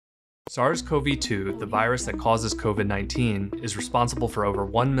SARS-CoV-2, the virus that causes COVID-19, is responsible for over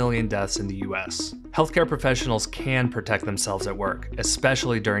 1 million deaths in the US. Healthcare professionals can protect themselves at work,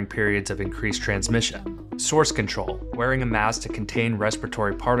 especially during periods of increased transmission. Source control, wearing a mask to contain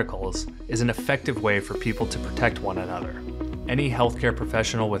respiratory particles, is an effective way for people to protect one another. Any healthcare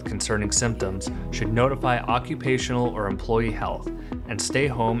professional with concerning symptoms should notify occupational or employee health and stay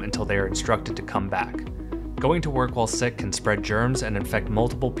home until they are instructed to come back. Going to work while sick can spread germs and infect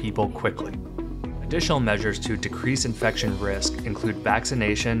multiple people quickly. Additional measures to decrease infection risk include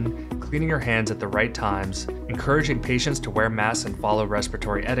vaccination, cleaning your hands at the right times, encouraging patients to wear masks and follow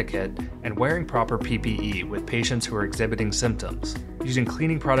respiratory etiquette, and wearing proper PPE with patients who are exhibiting symptoms. Using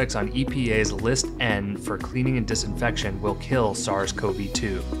cleaning products on EPA's List N for cleaning and disinfection will kill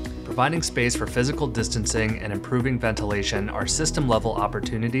SARS-CoV-2. Providing space for physical distancing and improving ventilation are system-level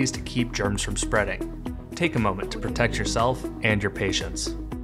opportunities to keep germs from spreading. Take a moment to protect yourself and your patients.